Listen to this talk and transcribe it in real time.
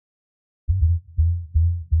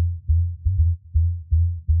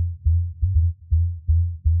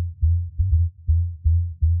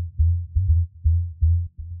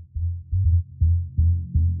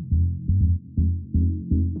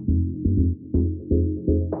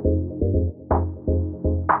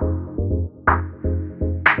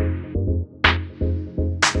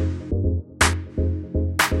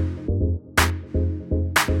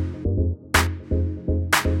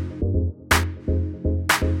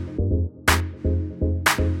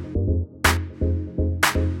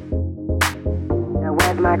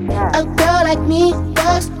A girl like me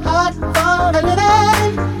works hard for a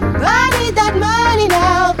living. I need that money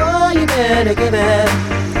now, boy, you better give it.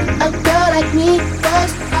 A girl like me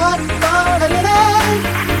works hard for a living.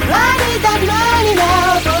 I need that money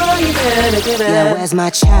now, boy, you better give it. Yeah, where's my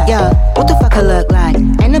check? Yo, what the fuck I look like?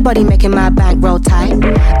 Ain't nobody making my bank roll tight.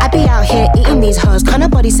 I be out here eating these hoes, can't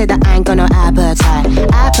nobody say that I ain't got no appetite.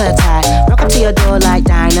 Rock up to your door like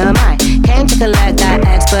dynamite. Came to collect that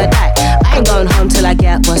expedite. I ain't going home till I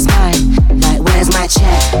get what's mine. Like, where's my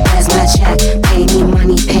check? Where's my check? Pay me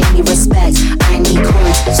money, pay me respect. I need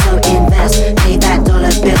coins, so invest. Pay that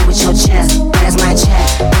dollar bill with your chest. Where's my check?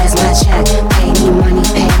 Where's my check? Pay me money,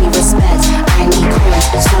 pay me respect. I need coins,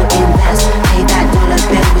 so invest. Pay that dollar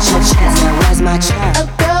bill with your chest. Now where's my check? A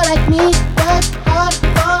girl like me works hard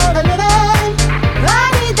for a living. I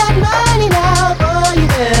need that money now, boy, you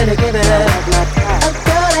better give it up. A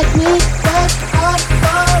girl like me works hard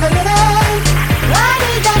for a living. I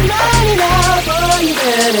need that money now, boy, you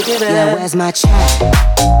better give it up. Yeah, where's my check?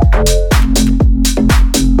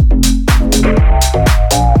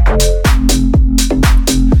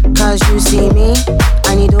 Cause you see me,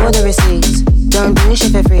 I need all the receipts. Don't do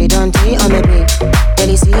shit for free, don't do it on the beat.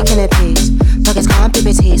 Daily seeking a piece, pockets can't be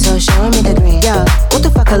petite, so show me the green. Yo, what the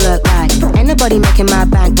fuck I look like? Ain't nobody making my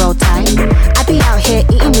bank roll tight. I be out here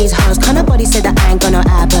eating these hoes, can't nobody say that I ain't got no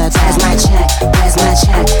appetite. Where's my check? Where's my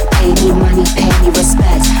check? Pay me money, pay me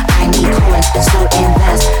respect. I need coins, so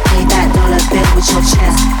invest. Pay that dollar bill with your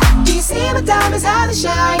chest. Do you see my diamonds, how they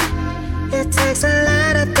shine? It takes a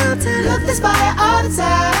lot of dough to look this fire all the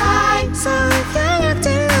time. So if you're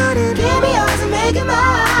acting loaded, give me yours and make it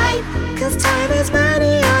mine. Cause time is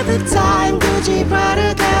money all the time. Gucci,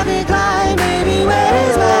 Prada, Calvin Klein. Baby, where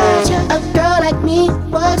is my check? A girl like me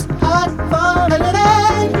works hard for a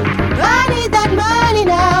living. I need that money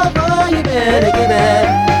now, boy, you better give it.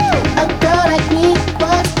 A girl like me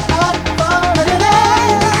works hard for a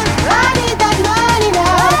living. I need that money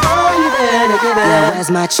now, boy, you better give it. Yeah, where's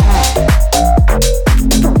my check?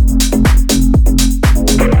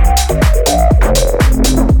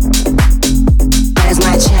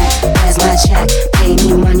 Check. Pay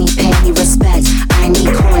me money, pay me respect. I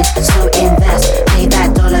need coins, so invest. Pay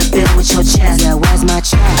that dollar bill with your chest. Yeah, where's my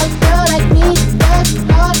check? A girl like me works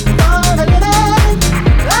hard for a living.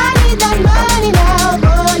 I need that money now,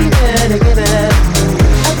 boy, you better give it.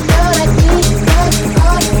 A girl like me works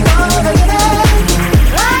hard for a living.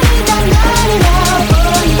 I need that money now,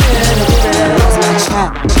 boy, you better give it.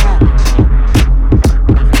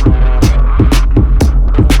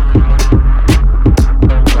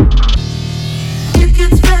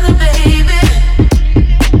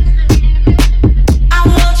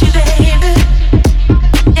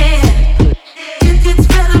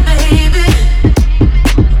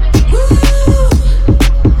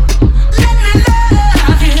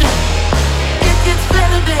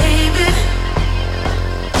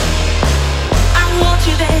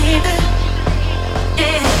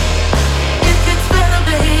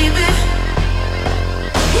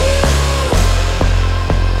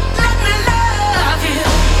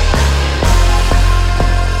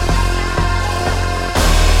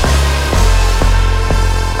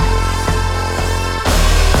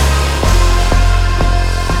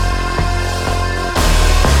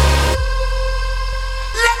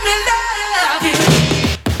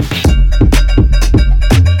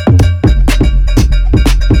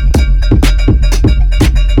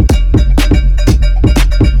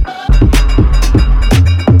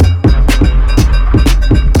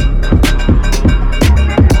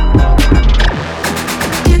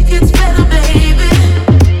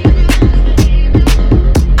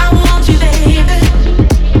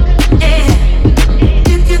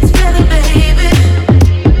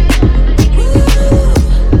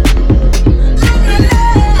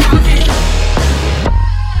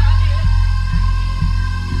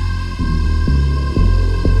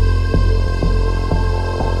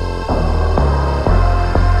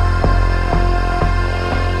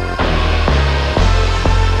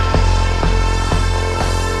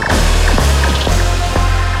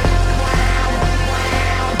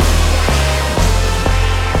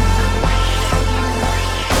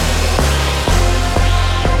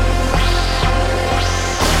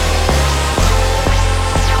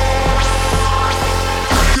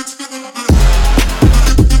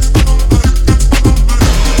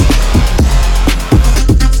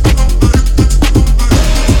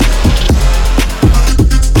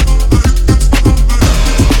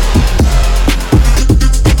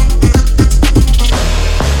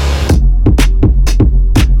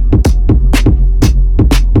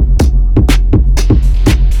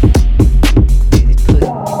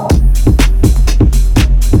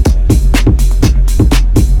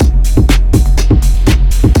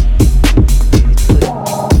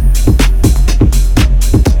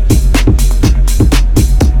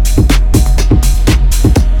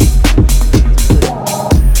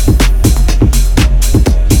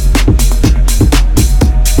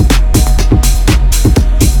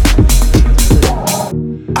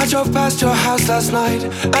 last night,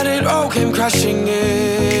 and it all came crashing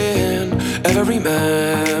in. Every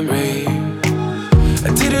memory, I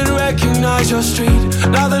didn't recognize your street.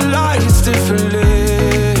 Now the light hits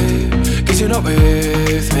differently, 'cause you're not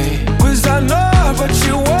with me. Was I not what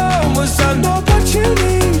you want? Was I not what you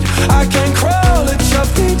need? I can crawl at your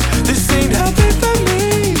feet. This ain't healthy for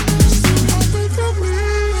me.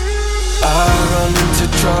 I run into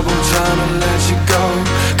trouble trying to let you go,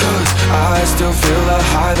 'cause I still feel the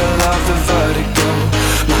high, the love, the vertigo.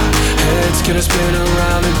 My head's gonna spin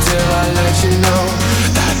around until I let you know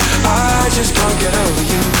that I just can't get over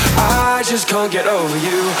you. I just can't get over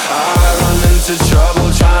you. I run into trouble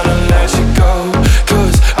trying to let you go,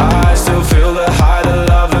 'cause I still feel the high, the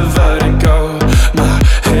love, the vertigo. My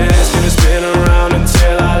head's gonna spin around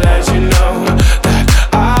until I let you know that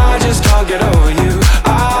I just can't get over you. I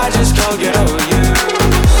just can't get over you.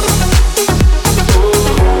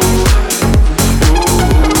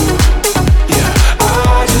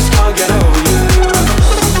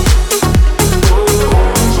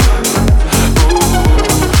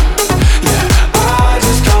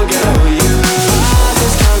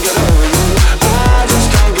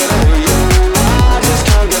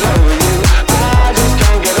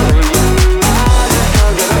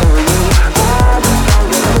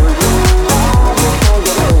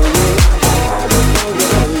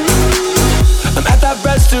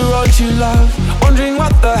 You love, wondering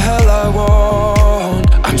what the hell I want.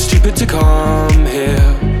 I'm stupid to come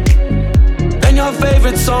here. Then your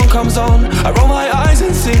favorite song comes on, I roll my eyes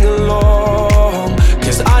and sing along,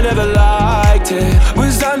 'cause I never liked it.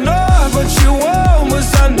 Was I not what you want? Was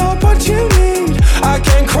I not what you need? I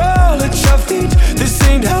can crawl at your feet. This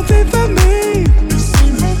ain't healthy for me.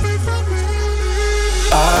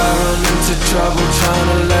 I run into trouble trying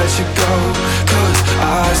to let you go, 'cause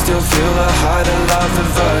I still feel the high, the love, the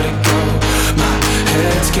vertigo. My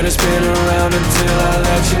head's gonna spin around until I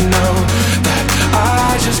let you know that I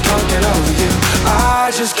just can't get over you. I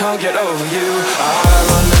just can't get over you. I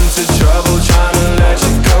run into trouble trying to let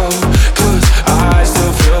you go, 'cause I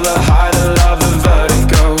still feel the high, the love, the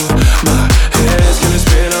vertigo. My head's gonna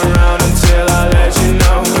spin around until I let you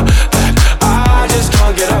know that I just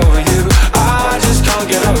can't get over you. I just can't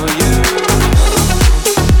get over you.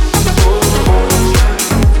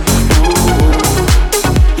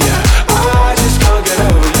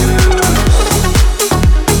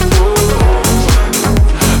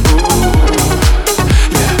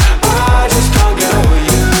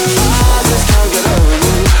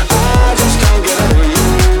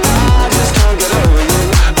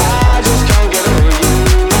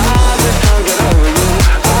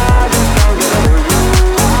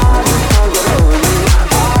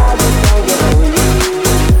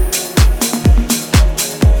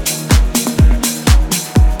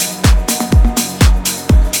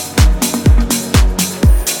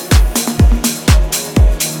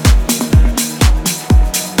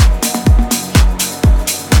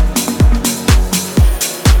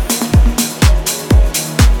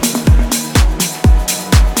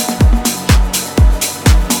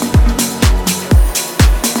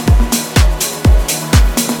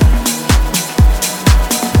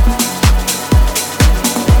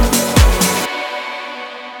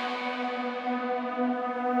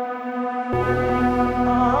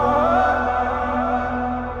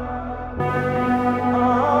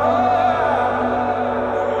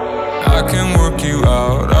 I can work you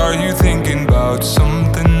out. Are you thinking about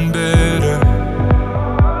something better?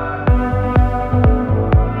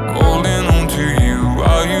 Holding on to you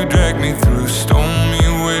while you drag me through stormy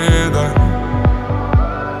weather.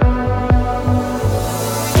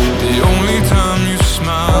 The only time you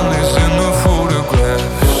smile is in the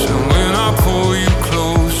photographs, and when I pull you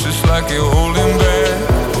close, just like you're holding back.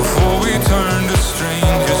 Before we turn to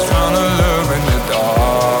strangers, trying to love in the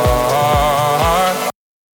dark.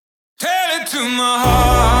 Tell it to my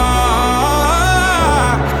heart.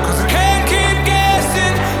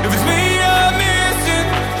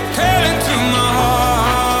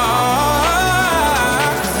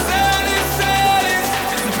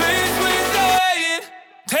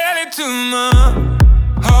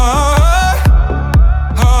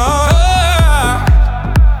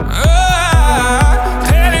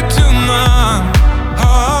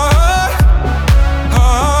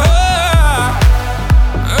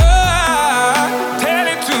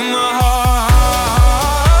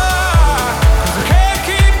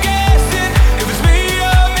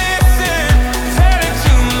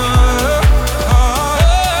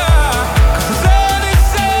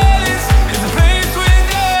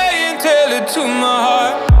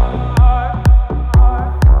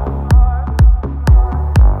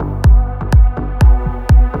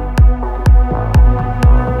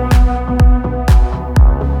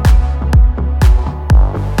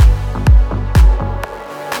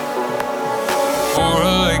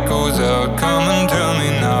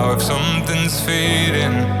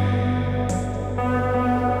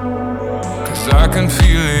 'cause I can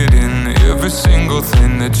feel it in every single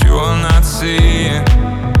thing that you're not seeing.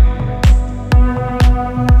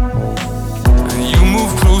 You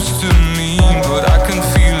move close to me, but I can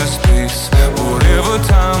feel the space. Whatever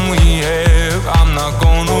time we have, I'm not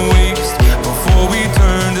gonna waste before we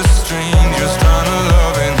turn to strangers trying to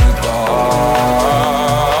love in the dark.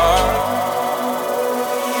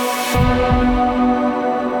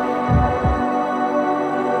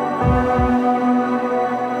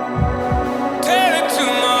 Tell it to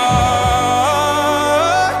my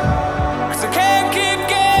heart, 'cause I can't keep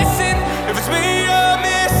guessing if it's me you're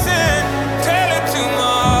missing. Tell it to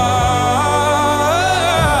my heart,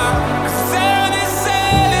 'cause the sound is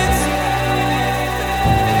silence.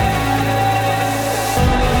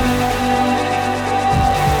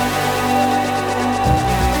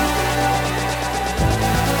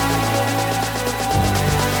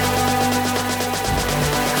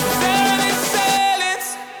 Sound is silence.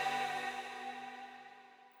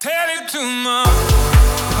 Tell it to my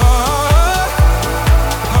heart,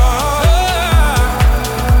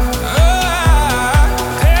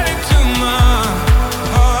 tell it to my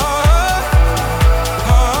heart,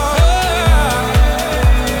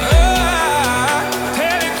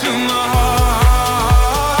 tell it to my heart,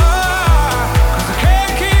 'cause I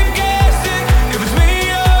can't keep guessing if it's me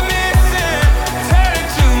you're missing. Tell it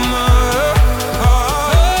to my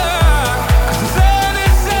heart, 'cause the sound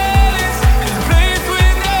is silence, it's a place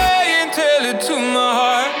we're dying. Tell it to my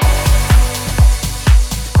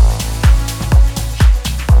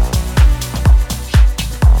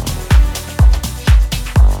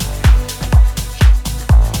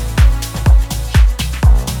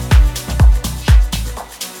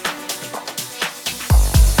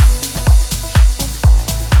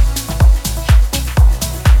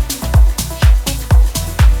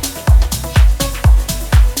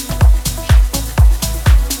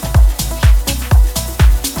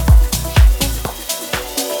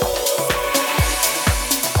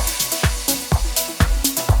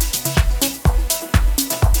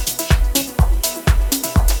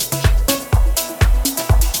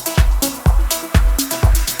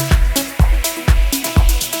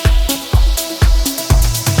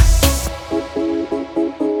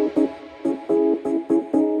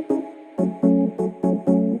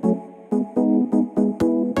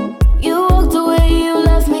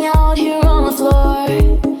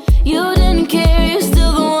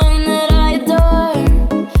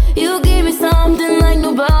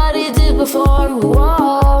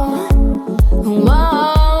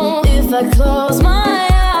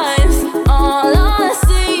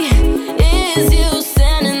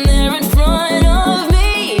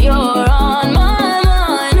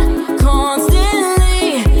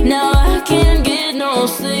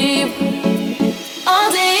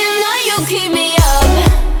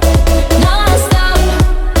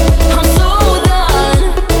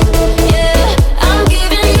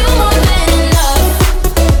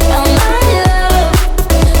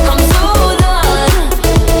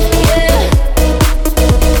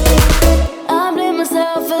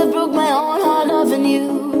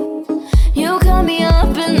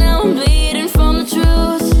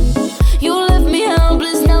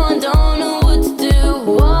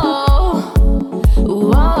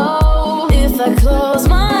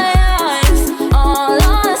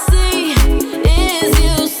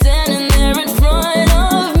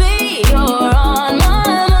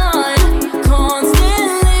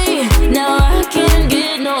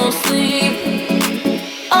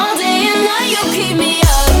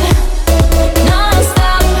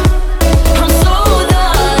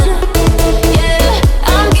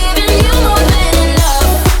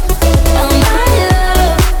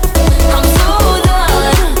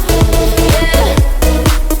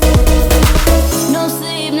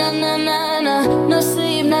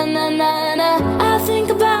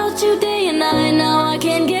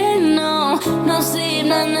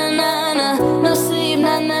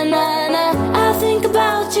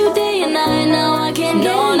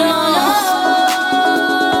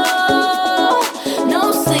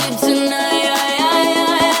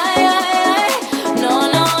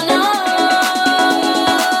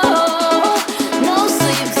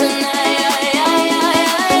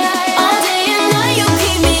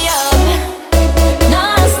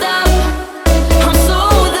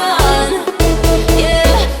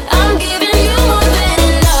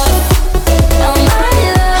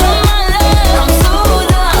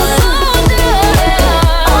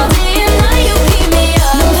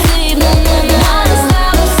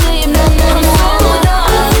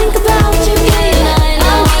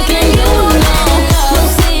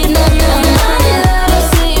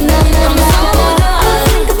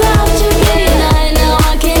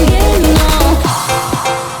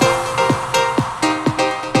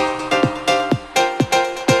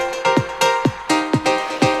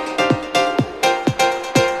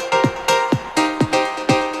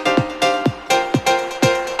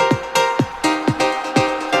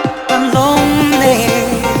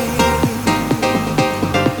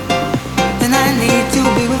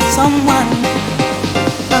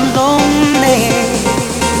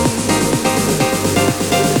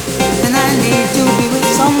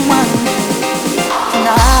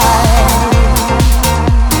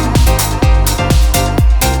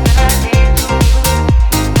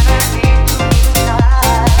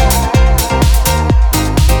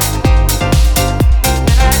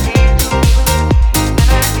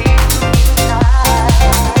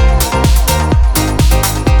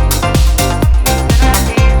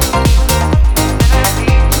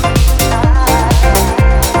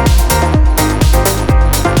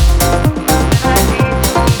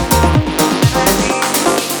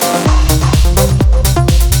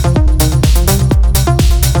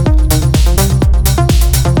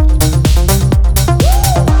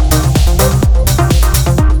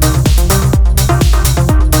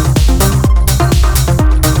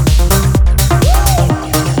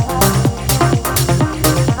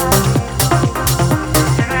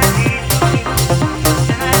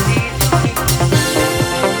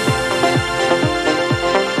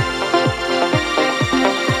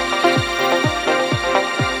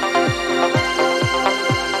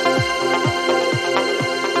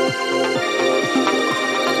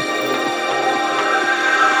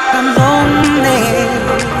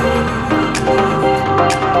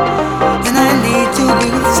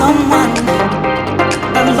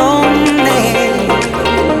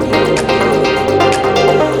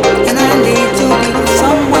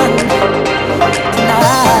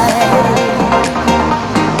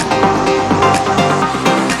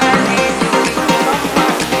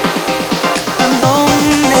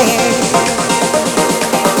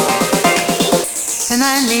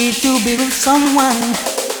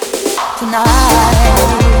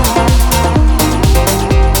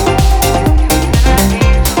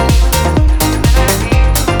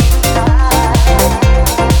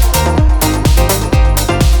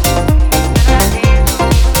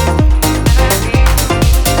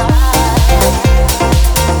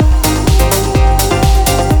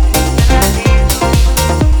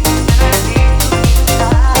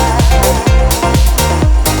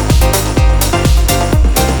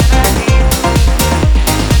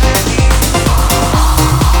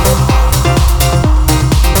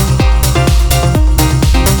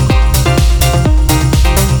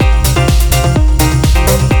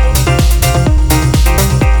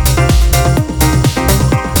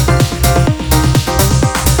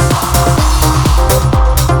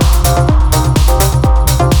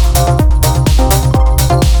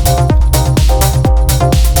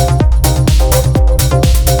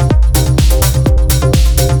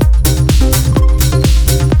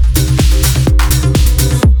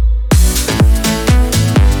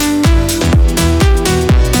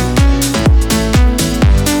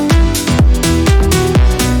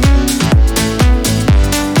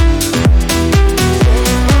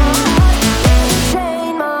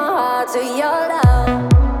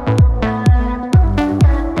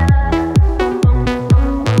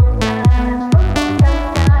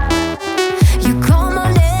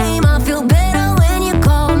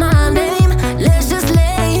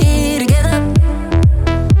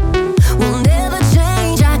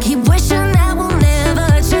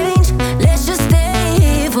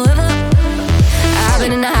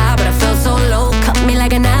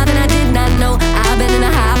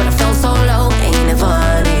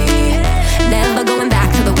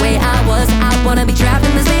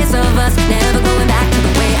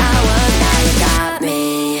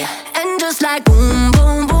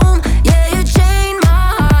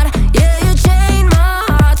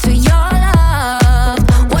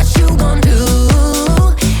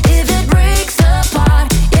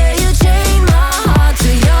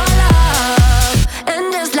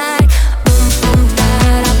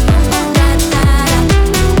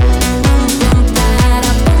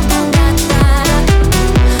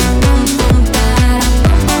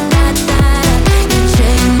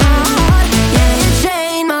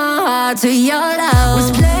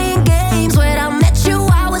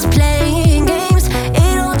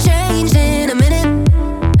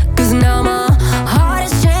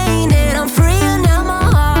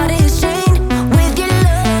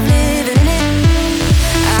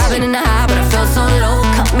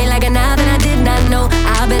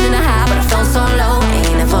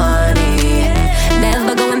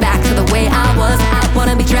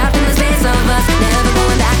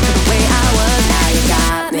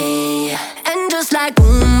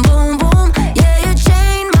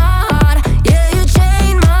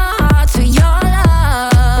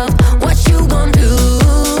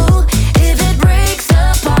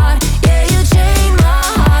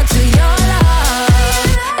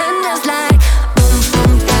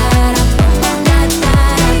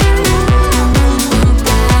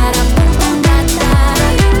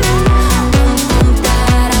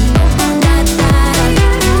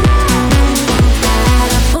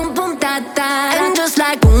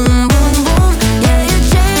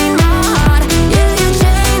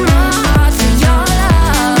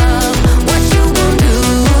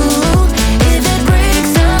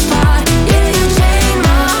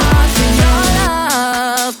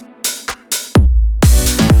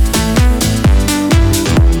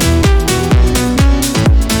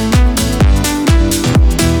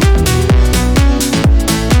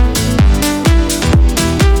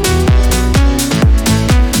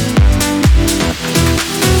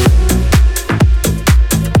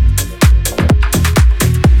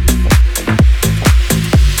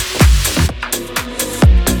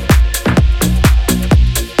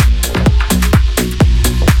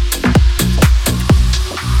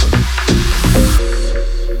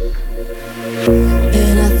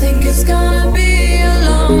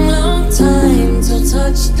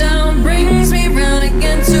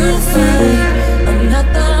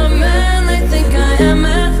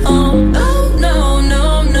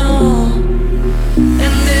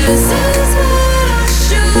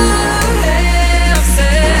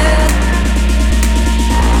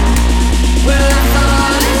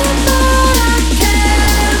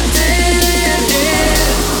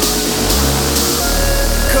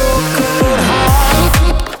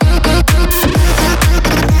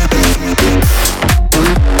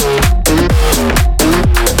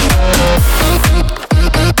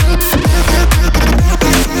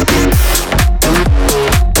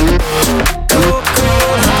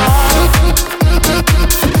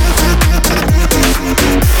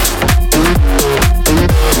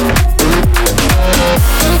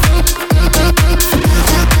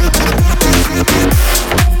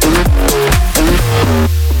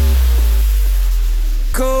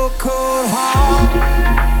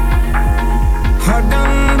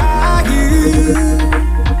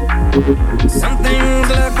Something's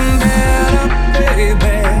looking better,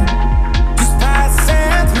 baby. Just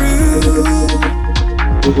passing through.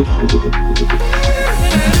 And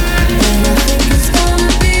I think it's gonna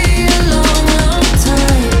be a long, long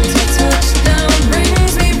time till touchdown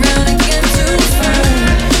brings me round again to find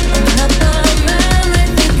I'm not the man they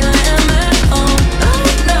think I am at home. Oh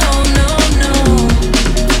no, no, no.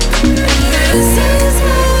 And this is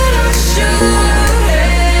what I should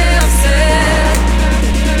have said.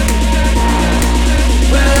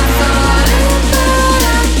 Well, I thought it, but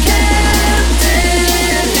I kept it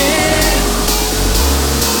in.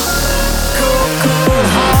 Cold, cold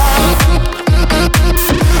heart.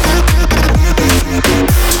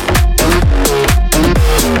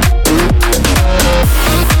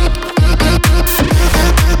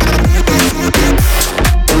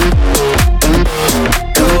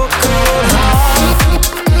 Cold, cold heart. Cold, cold heart.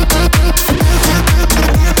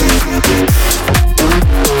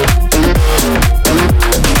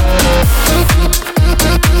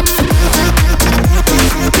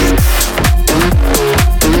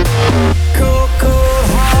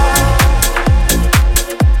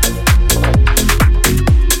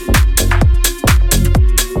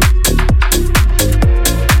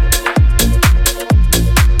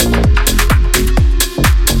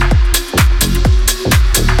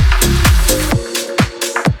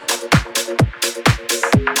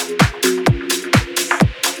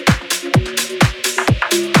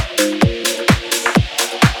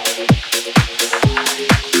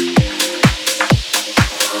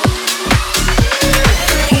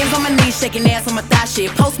 Hands on my knees, shaking ass on my thigh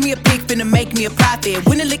shit. Post me a pic, finna make me a profit.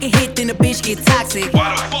 When the liquor hit, then the bitch get toxic.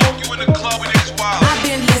 Why the fuck you in the club and it's wild? I've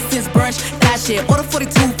been lit since brunch, that shit. Order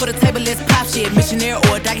 42 for the table, let's pop shit. Missionaire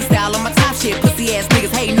or doggy style on my top shit. Pussy ass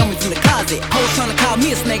niggas hating on me from the closet. Hoes tryna call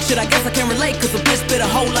me a snake, shit, I guess I can relate. Cause a bitch spit a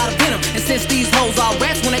whole lot of venom. And since these hoes all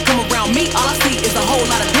rats, when they come around me, all I see is a whole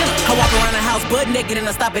lot of venom. I walk around the house butt naked and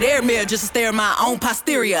I stop at air mirror just to stare at my own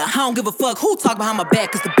posterior. I don't give a fuck who talk behind my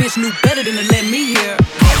back, cause the bitch knew better than to let me hear.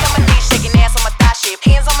 Hands on my knees, shaking ass on my thigh shit.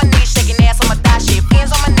 Hands on my knees, shaking ass on my thigh shit.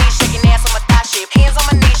 Hands on my knees, shaking ass on my thigh shit. Hands on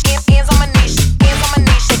my knees, hands on my knees, hands on my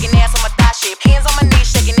knees, shaking ass on my thigh shit. Hands on my knees,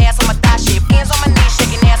 shaking ass on my thigh shit. Hands on my knees,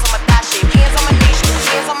 shaking ass on my thigh shit. Hands on my knees,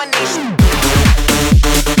 hands on my knees.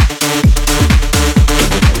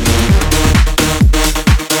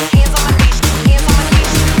 Hands on my knees, hands on my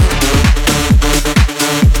knees.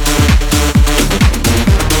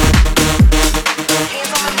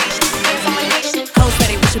 Hands on my knees, hands on my knees. Hoes say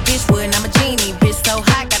they wish a bitch would, and I'm a genie. Bitch so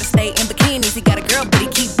hot, gotta stay in bikinis. He got a girl, but he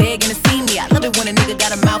keep begging to see me. I love it when a nigga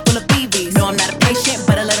got a mouth full of BBs. No, I'm not a patient,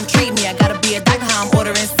 but I let him treat me. I gotta be a doctor, how I'm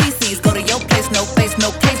ordering CCs. Go to your place, no face,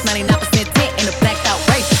 no case. 99% tent in a blacked out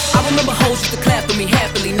race. I remember hoes used to clap for me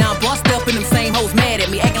happily. Now I'm bossed up and them same hoes mad at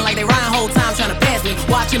me. Acting like they riding whole time trying to pass me.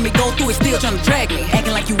 Watching me go through it, still trying to drag me.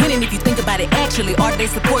 Acting like you winning if you think about it actually. Are they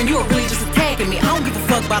supporting you or really just attacking me? I don't give a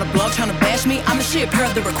fuck about a blog trying to bash me. I'm the shit, per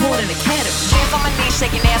the recording academy. Hands on my knees,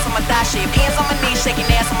 shaking ass on my thigh shit. Hands on my knees, shaking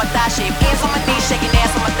ass on my thigh shit. Hands on my knees, shaking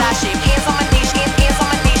ass on my thigh shit. Hands on my knees, hands on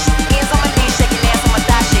my knees, hands on my knees, shaking ass on my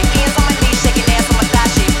thigh shit. Hands on my knees, shaking ass on my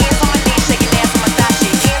thigh shit. Hands on my knees, shaking ass on my thigh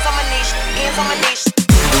shit. Hands on my knees, hands on my knees.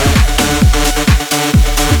 Hands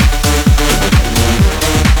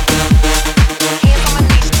on my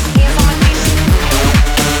knees, hands on my knees.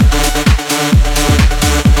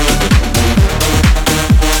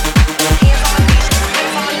 Hands on my knees, hands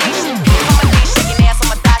on my knees. Hands on my knees, shaking ass on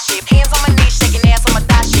my thigh shit. Hands on my knees, shaking ass on my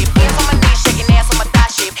thigh shit. Hands on my knees, shaking ass on my thigh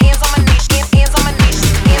shit.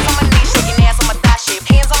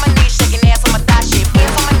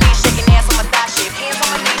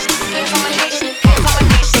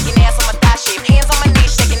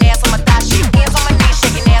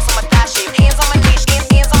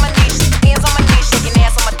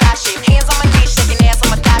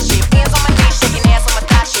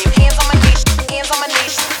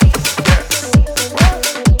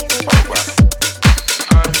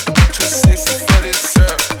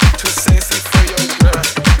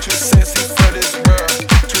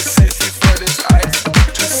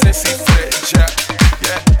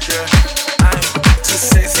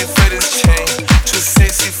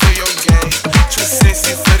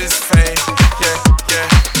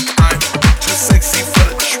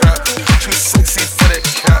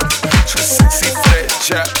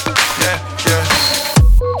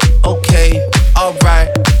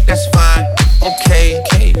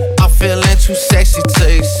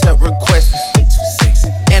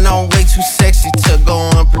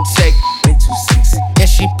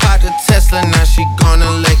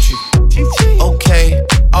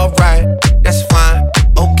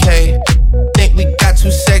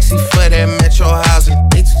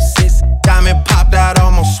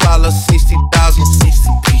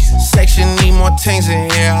 things in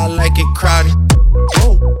here, I like it crowded.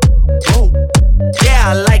 Whoa, whoa. Yeah,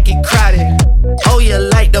 I like it crowded. Oh, you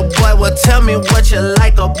like the boy? Well, tell me what you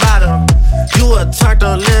like about him. You a turned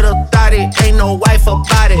a little thotty, ain't no wife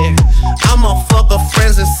about it. I'ma fuck her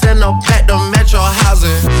friends and send her back to Metro housing.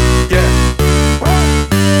 Yeah.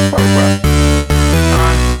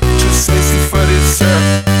 Too sexy for this girl,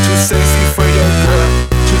 too sexy for your girl,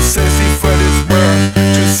 too sexy for this world,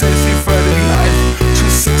 too sexy for the life, too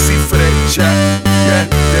sexy for that job. Yeah,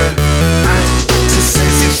 yeah. I'm too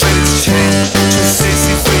sexy for this chain, too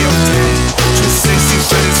sexy for your game, too sexy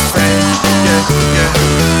for this fame. Yeah,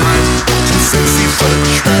 yeah. I'm too sexy for the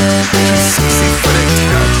trap, too sexy for that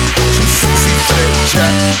couch, too sexy for that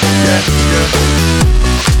job. Yeah, yeah.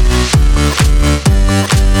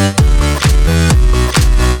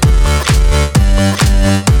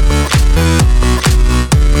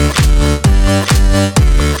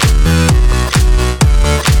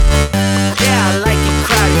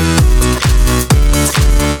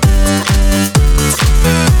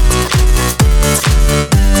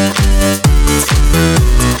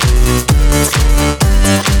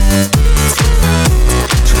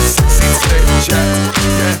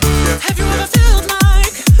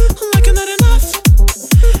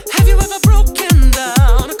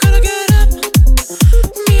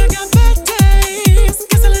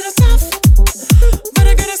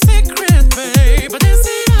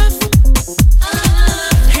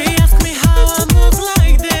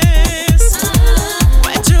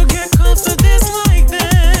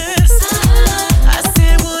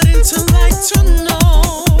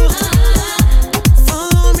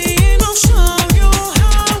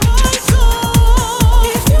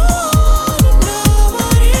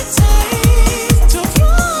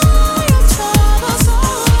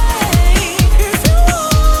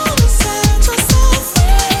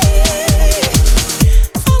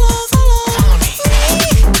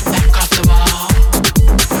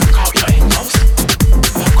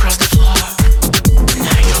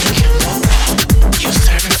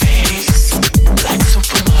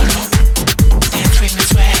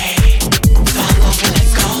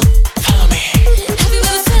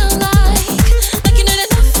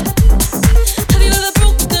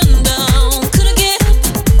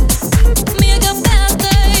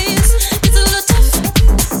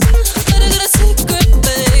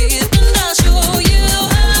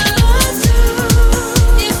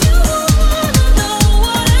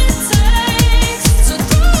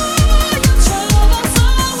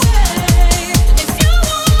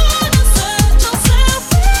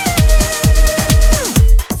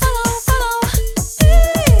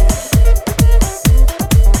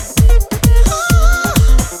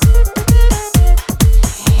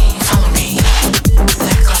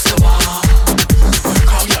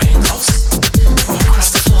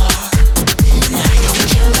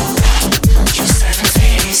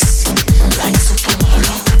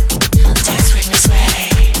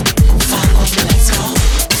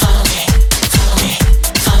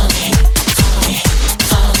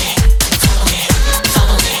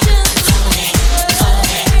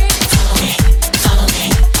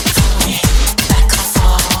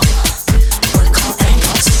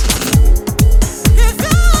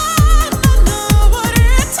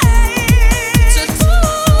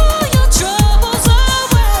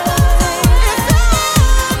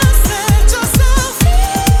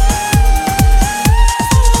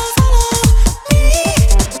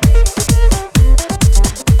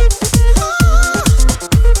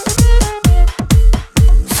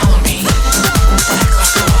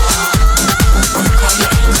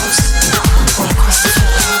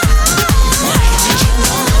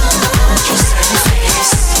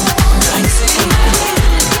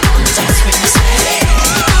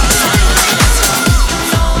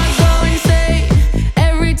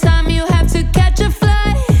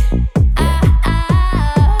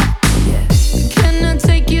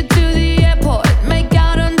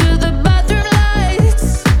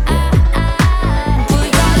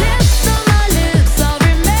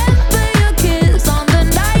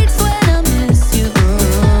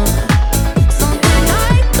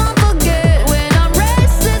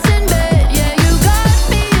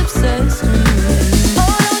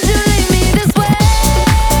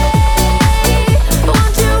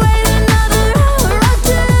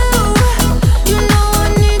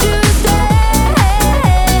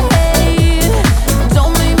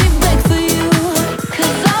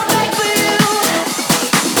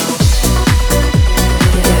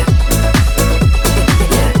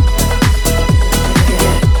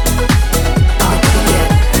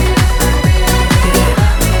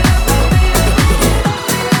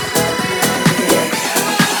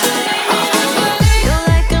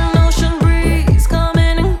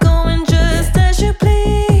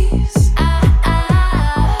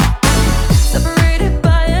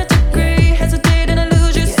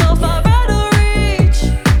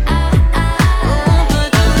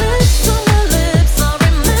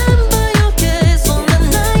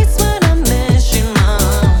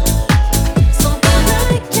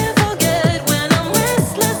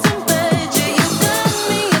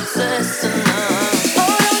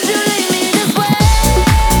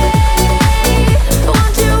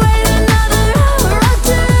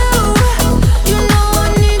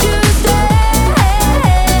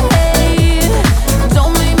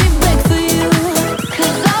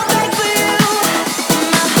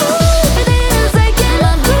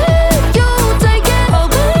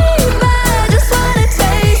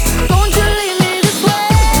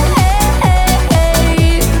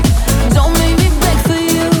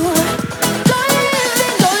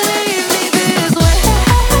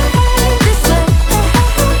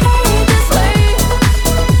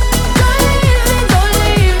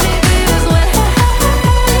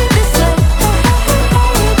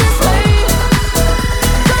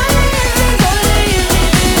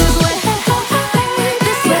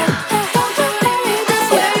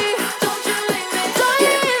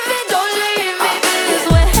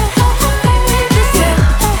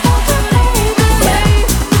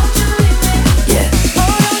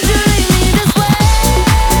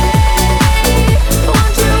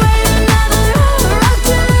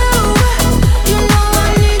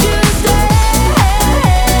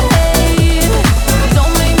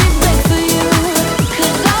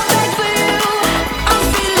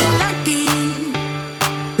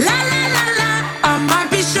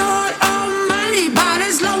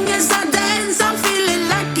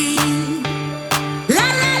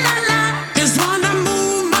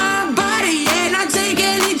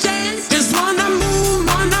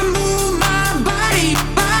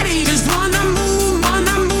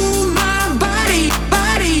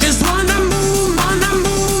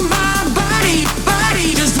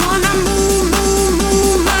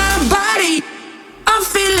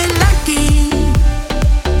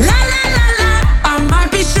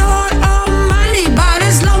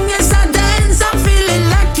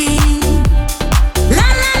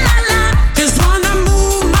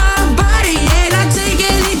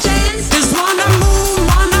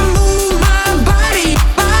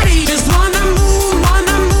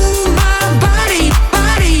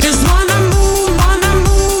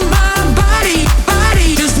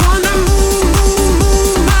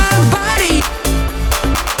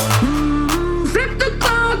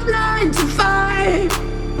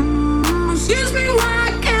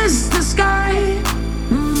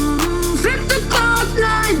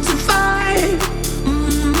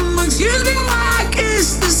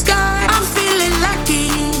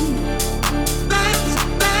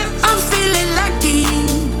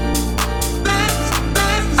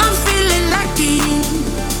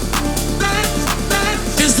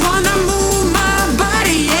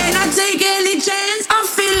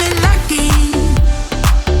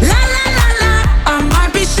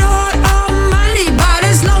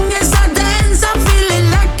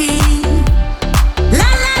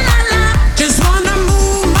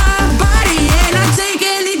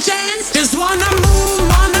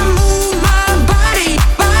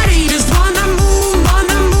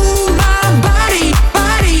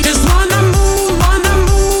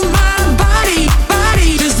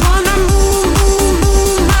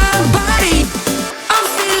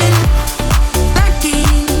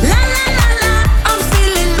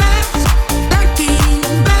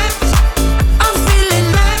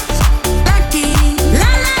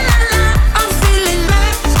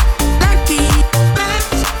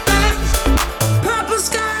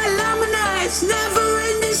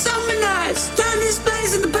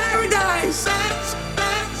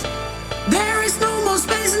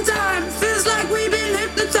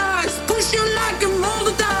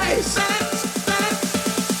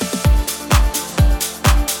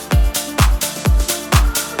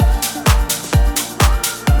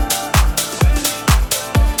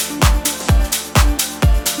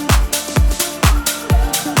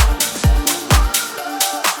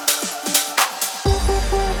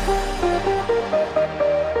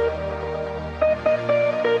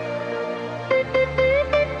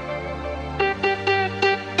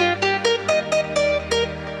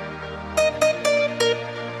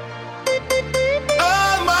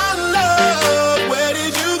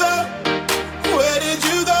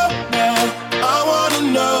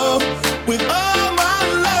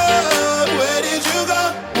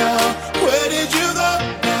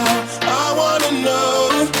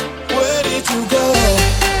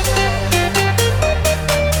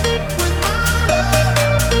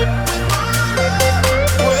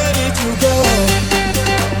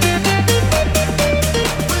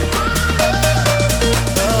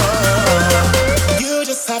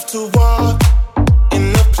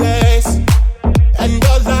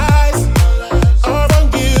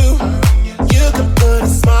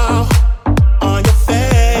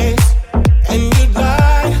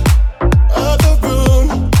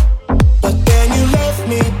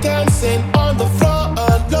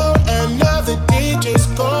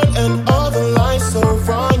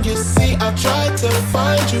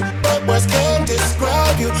 find you, but words can't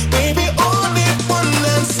describe you. Baby, only one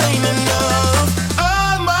that's ain't enough.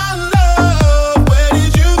 Oh my love, where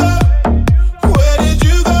did you go? Where did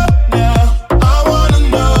you go now? I wanna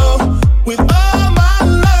know. With all my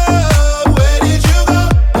love, where did you go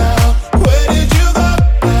now? Where did you go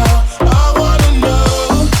now? I wanna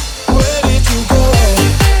know. Where did you go?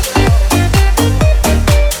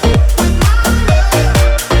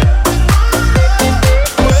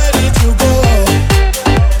 Where did you go?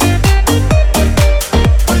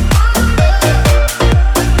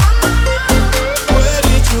 Where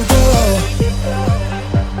did you go?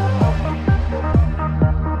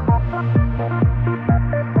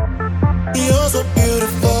 You're so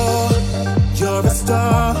beautiful, you're a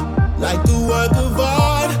star, like the work of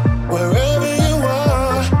art. Wherever you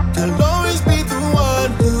are, you'll always be the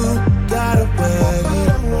one who got away.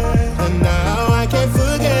 And now I can't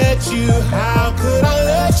forget you. How could I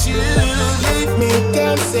let you leave me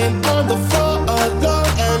dancing on the floor alone?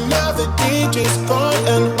 And now the DJ's gone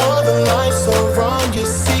and all the lights are wrong. You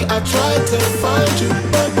see, I tried to find you,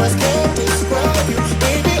 but words can't describe you.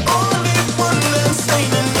 Baby, only one that's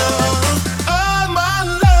ain't enough. Oh my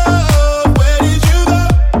love, where did you go?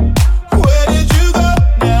 Where did you go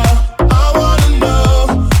now? I wanna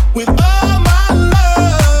know. With all my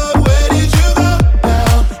love, where did you go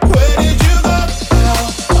now? Where did you go now?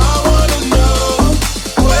 I wanna know.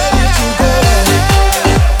 Where did you go?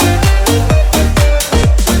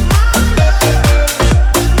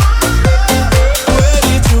 Where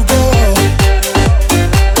did you go?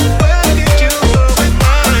 Where did you go with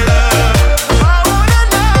my love? I wanna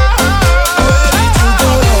know. Where did you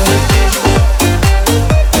go? Where did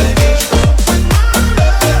you go?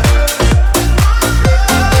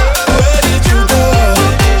 Where did you go?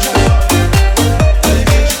 Where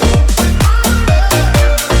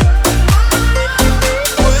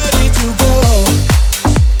did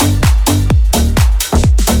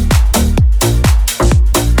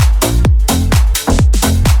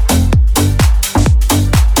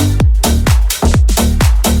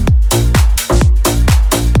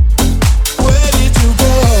you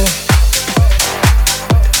go?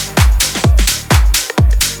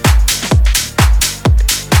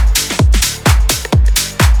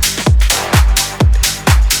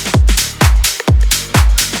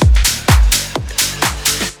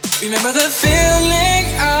 Remember the feeling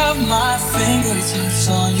of my fingertips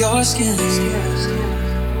on your skin,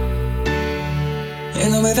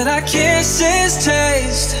 and the way that our kisses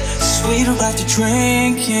taste sweeter after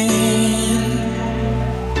drinking,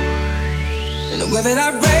 and the way that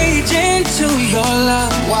I rage into your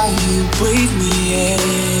love while you breathe me in,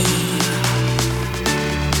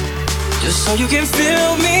 just so you can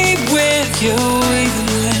fill me with you even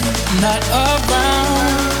when I'm not around.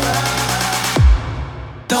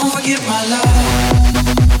 Don't forget my love.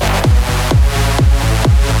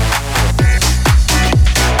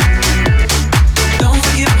 Don't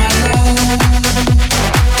forget my love.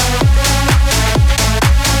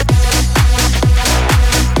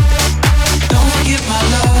 Don't forget my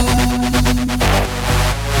love.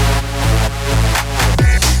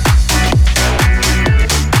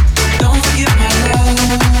 Don't forget my love.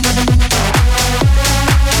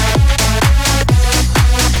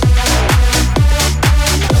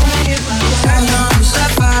 I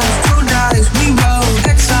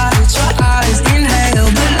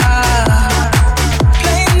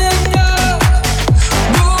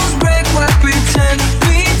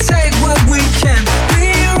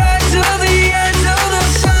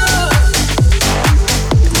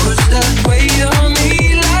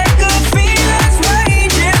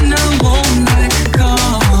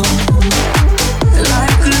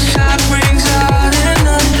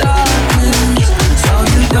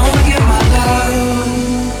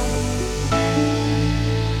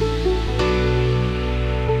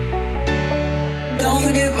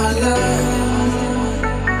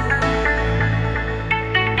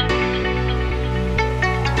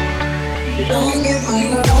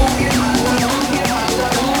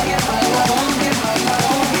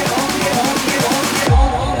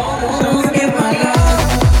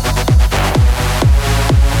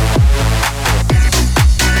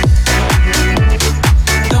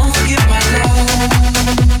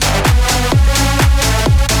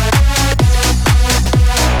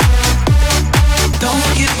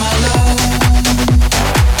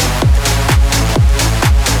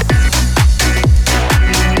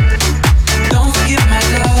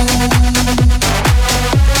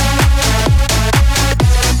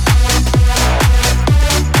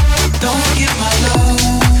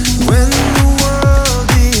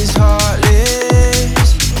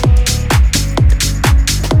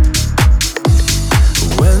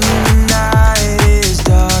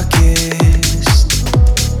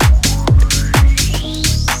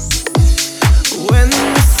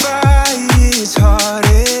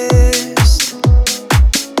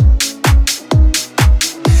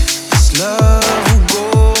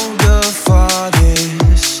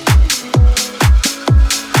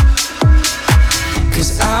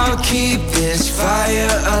keep this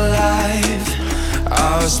fire alive.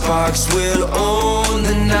 Our sparks will own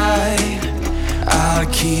the night. I'll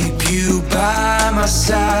keep you by my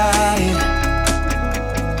side.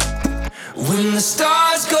 When the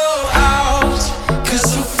stars go out, 'cause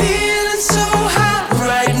I'm feeling so hot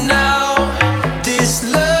right now. This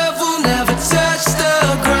love will never touch the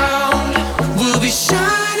ground. We'll be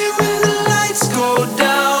shining when the lights go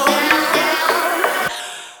down.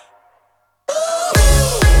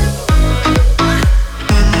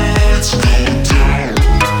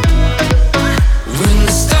 When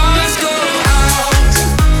the stars go out,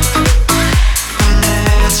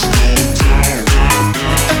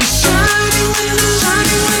 shining when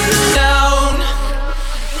the down.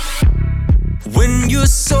 When your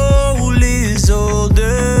soul is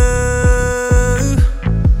older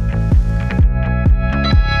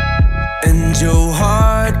and your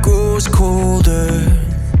heart grows colder,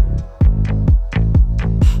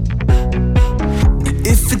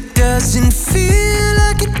 if it doesn't feel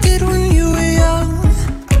like it did when you were young,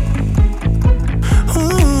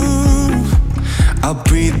 ooh, I'll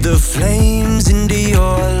breathe the flames into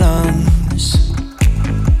your lungs.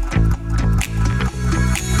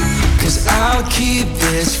 'Cause I'll keep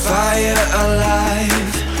this fire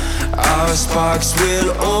alive. Our sparks will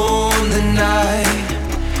own the night.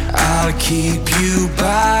 I'll keep you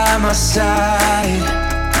by my side.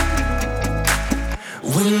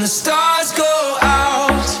 When the stars go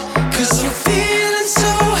out, 'cause I'm feeling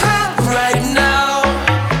so hot right now.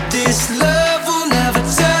 This love will never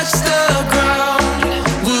touch the ground.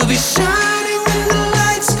 We'll be shining when the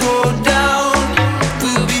lights go down.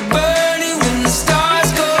 We'll be burning when the stars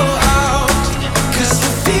go out. 'Cause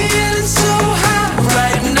I'm feeling so hot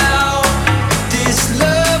right now. This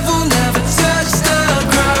love will never touch the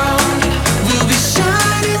ground. We'll be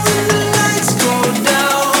shining when the lights go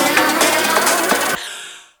down.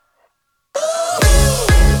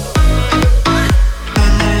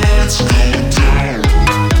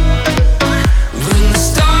 When the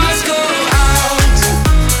stars go out,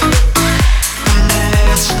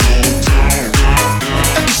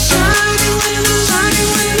 shining when the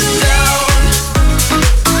down.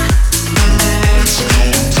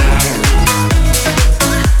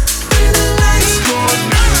 When the lights go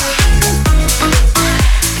down,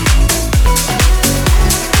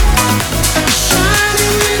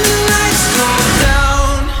 shining when the lights go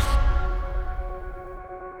down.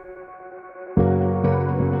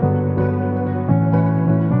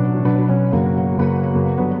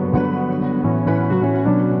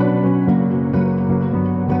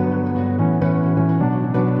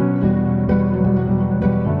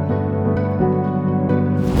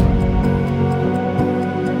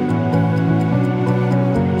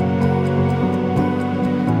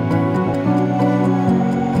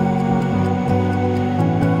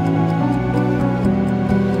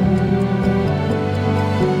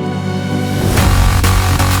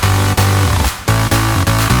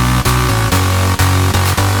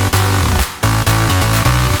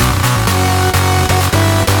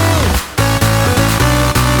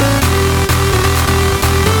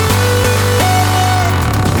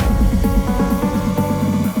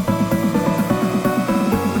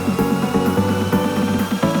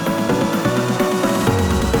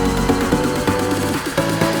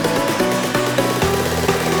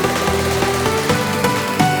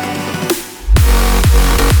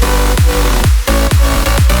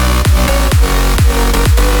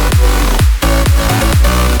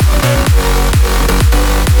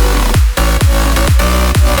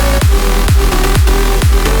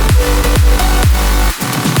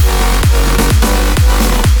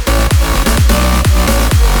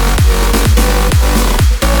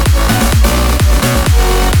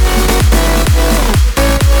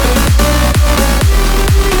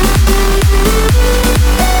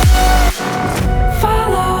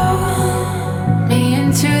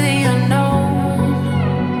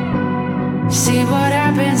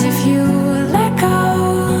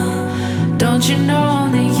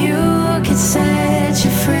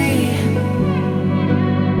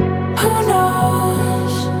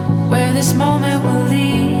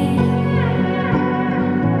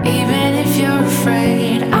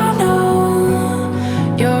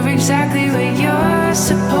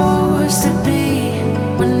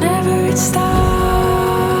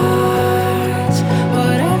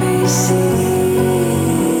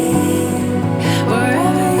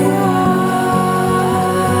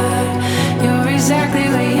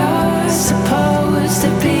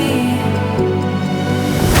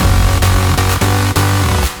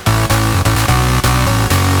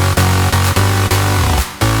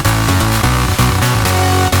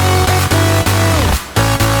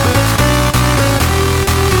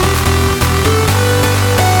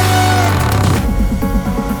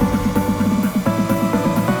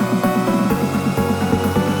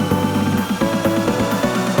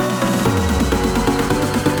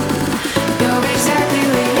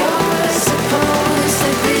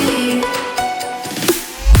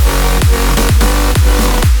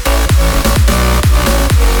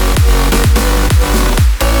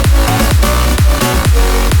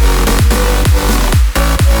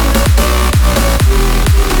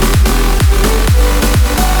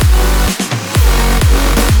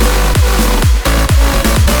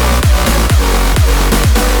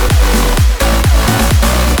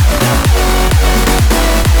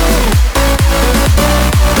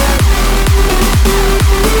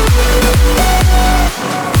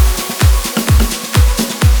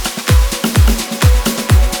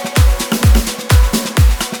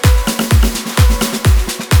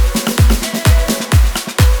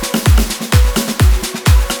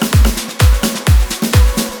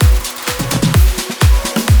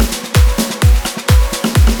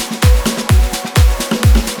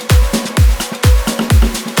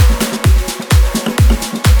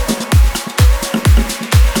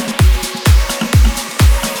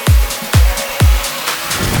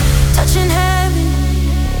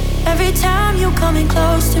 coming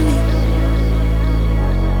close to me.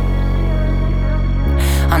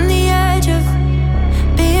 On the edge of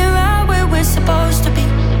being right where we're supposed to be.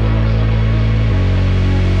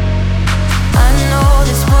 I know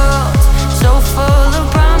this world's so full of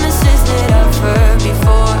promises that I've heard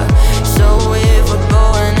before. So if we're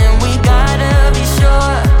going, then we gotta be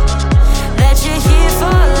sure that you're here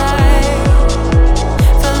for life,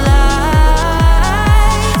 for life.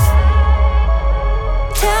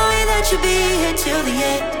 Tell me that you'll be here till the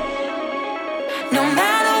end, no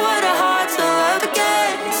matter what our hearts are up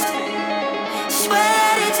against. Swear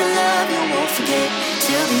that it's a love you won't forget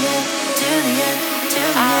till the end, till the end,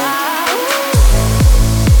 till the end.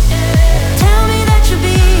 Tell me that you'll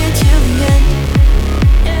be here till the end,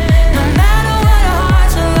 no matter what our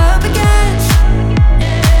hearts are up against.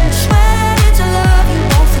 Swear that it's a love you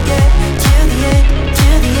won't forget till the end,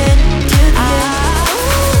 till the end, till the end.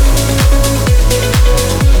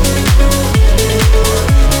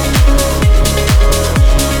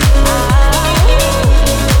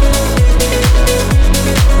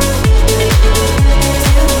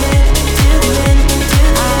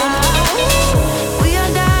 We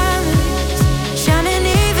are diamonds, shining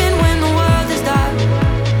even when the world is dark.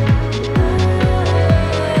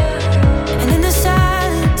 And in the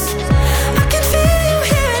silence, I can feel you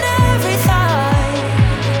here in every thought.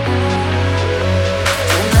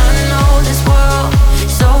 And I know this world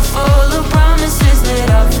so full of promises that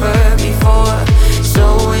I've heard before. So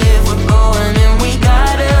if we're going, then we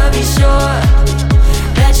gotta be sure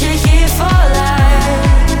that you're here for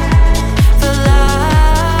life, for life.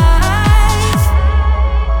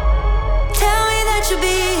 Tell me that you'll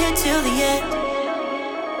be here till the end,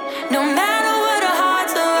 no matter what our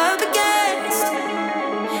hearts are up against.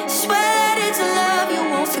 Swear that it's a love you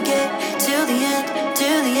won't forget till the end,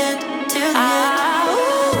 till the end, till the end.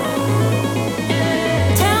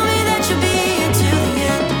 Tell me that you'll be here till the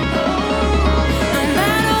end, no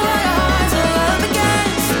matter what our hearts are up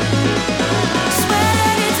against. Swear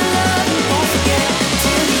that it's a love you won't forget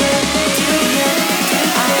till the end, till the end, till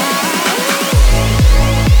the end.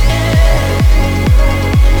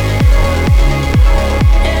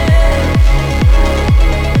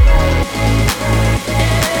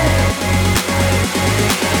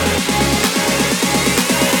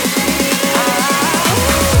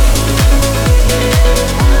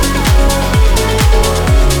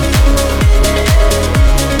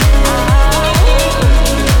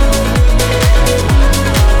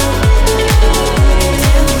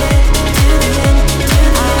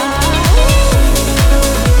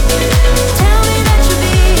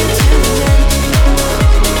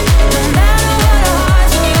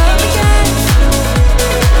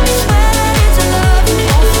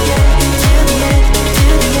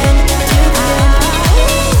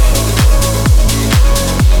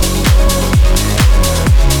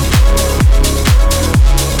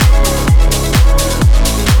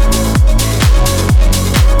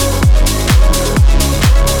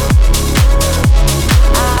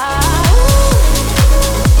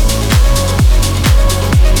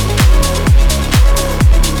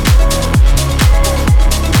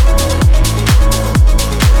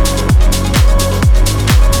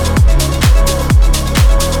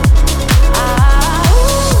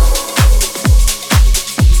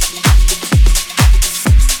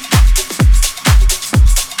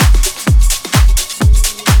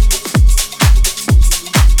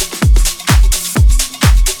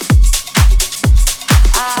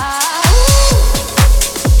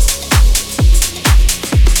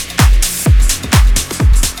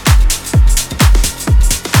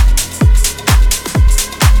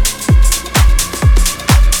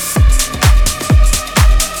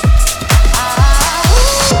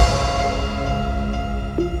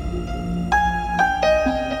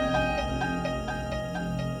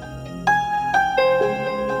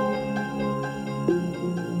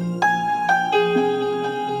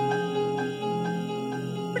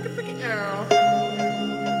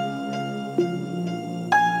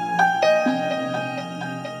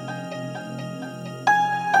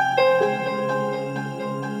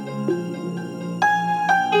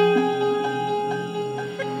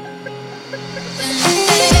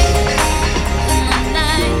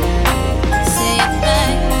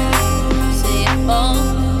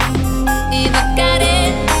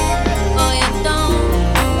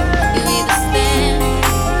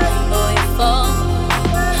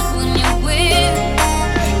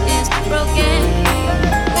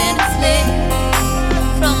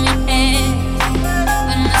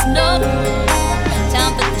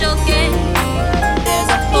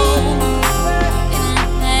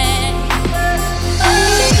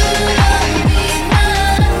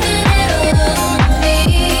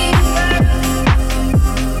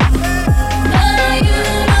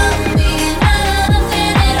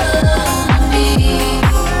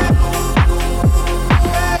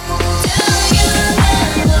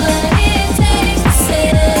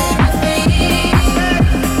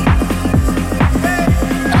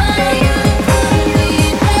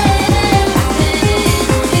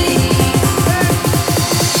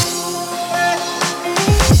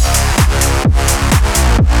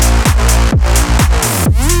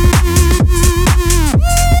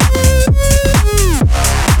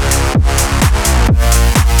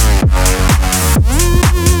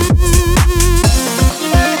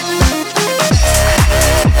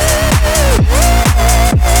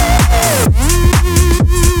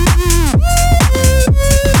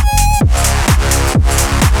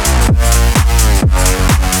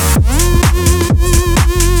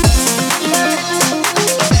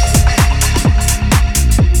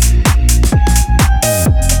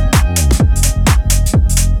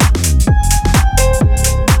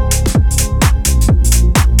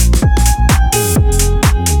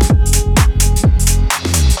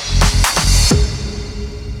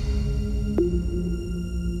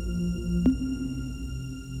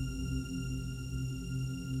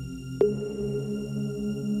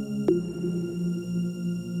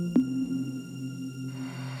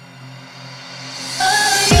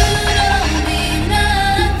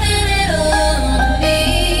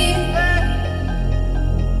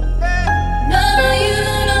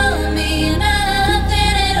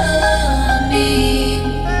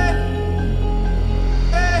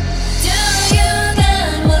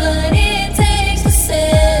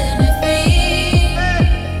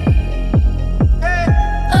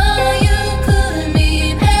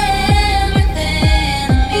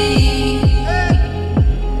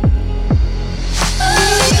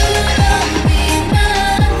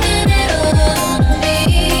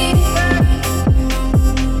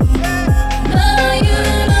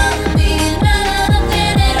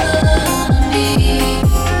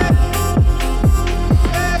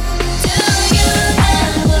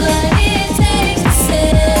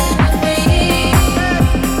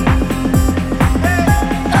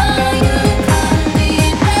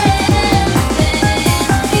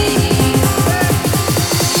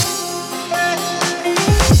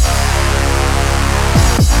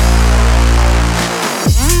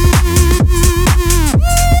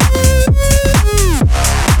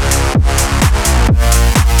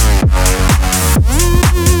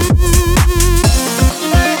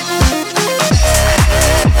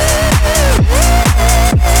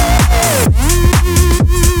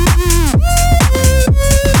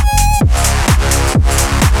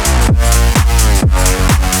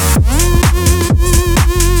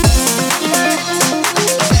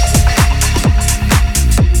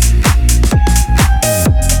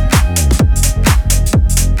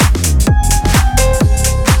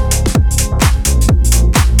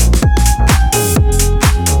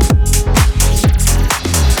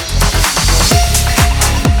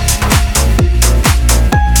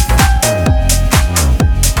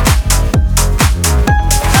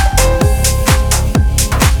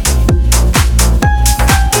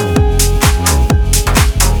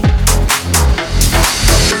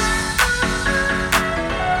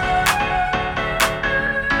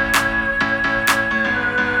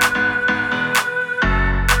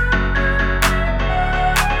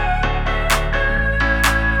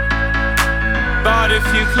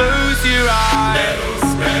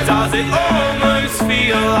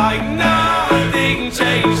 like nothing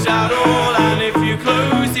changed at all. And if you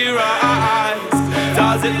close your eyes,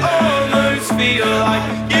 does it almost feel like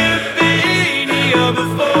you've been here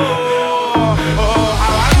before? Oh,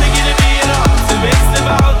 how am I gonna be an optimist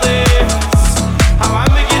about this? How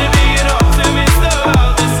am I gonna be an optimist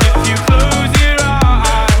about this? If you close your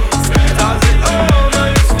eyes, does it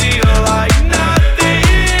almost feel like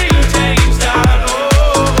nothing changed at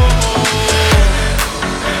all?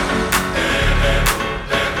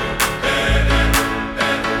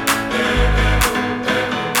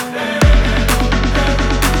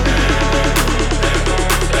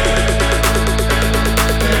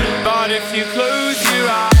 But if you close your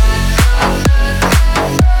eyes,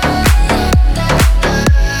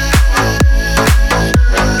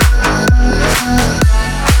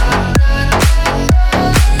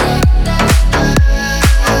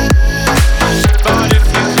 but if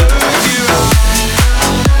you close your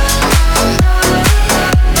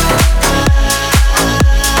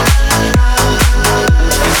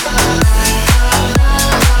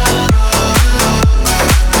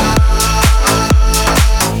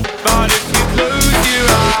But if you close your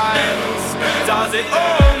eyes, does it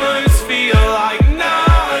almost feel like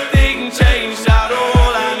nothing changed at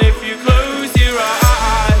all? And if you close your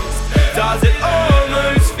eyes, does it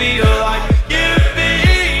almost feel like you've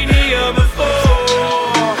been here before?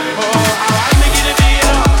 Oh, how am I gonna be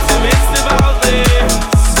an optimist about this?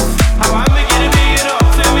 How am I gonna be an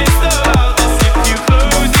optimist about this? If you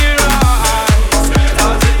close your eyes,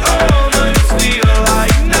 does it almost feel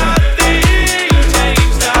like nothing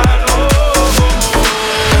changed at all?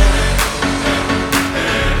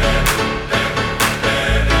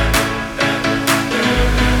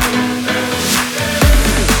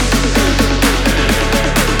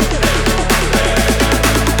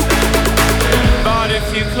 But if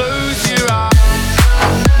you close your eyes, but if you close your eyes,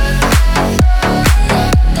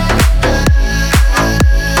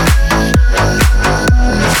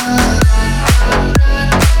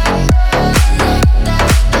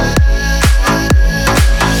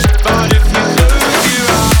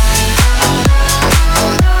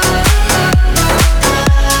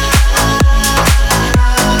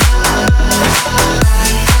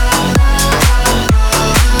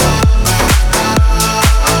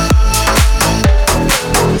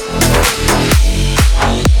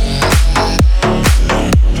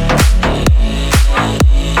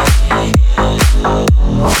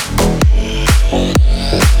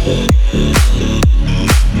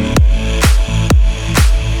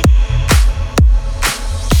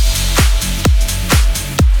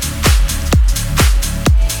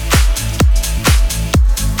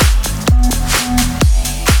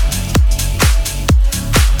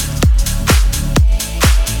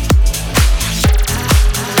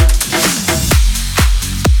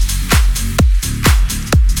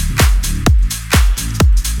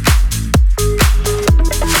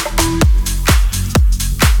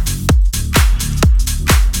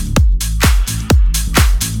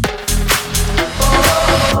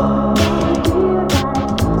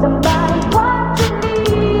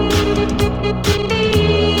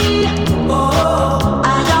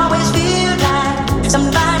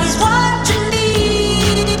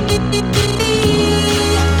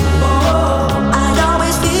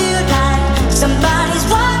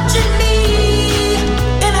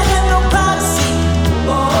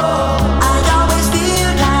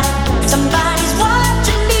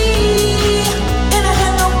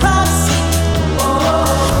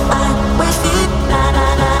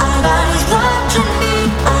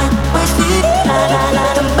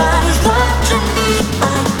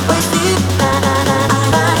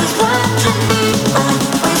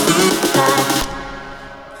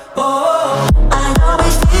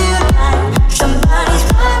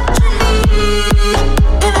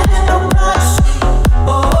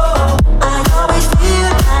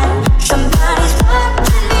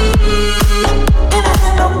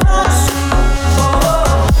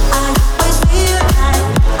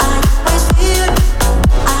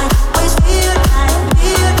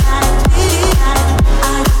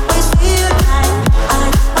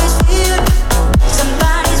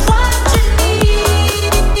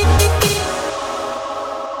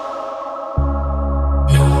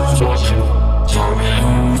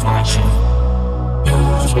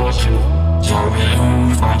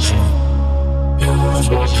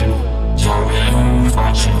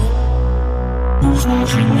 Who's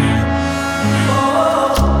watching me?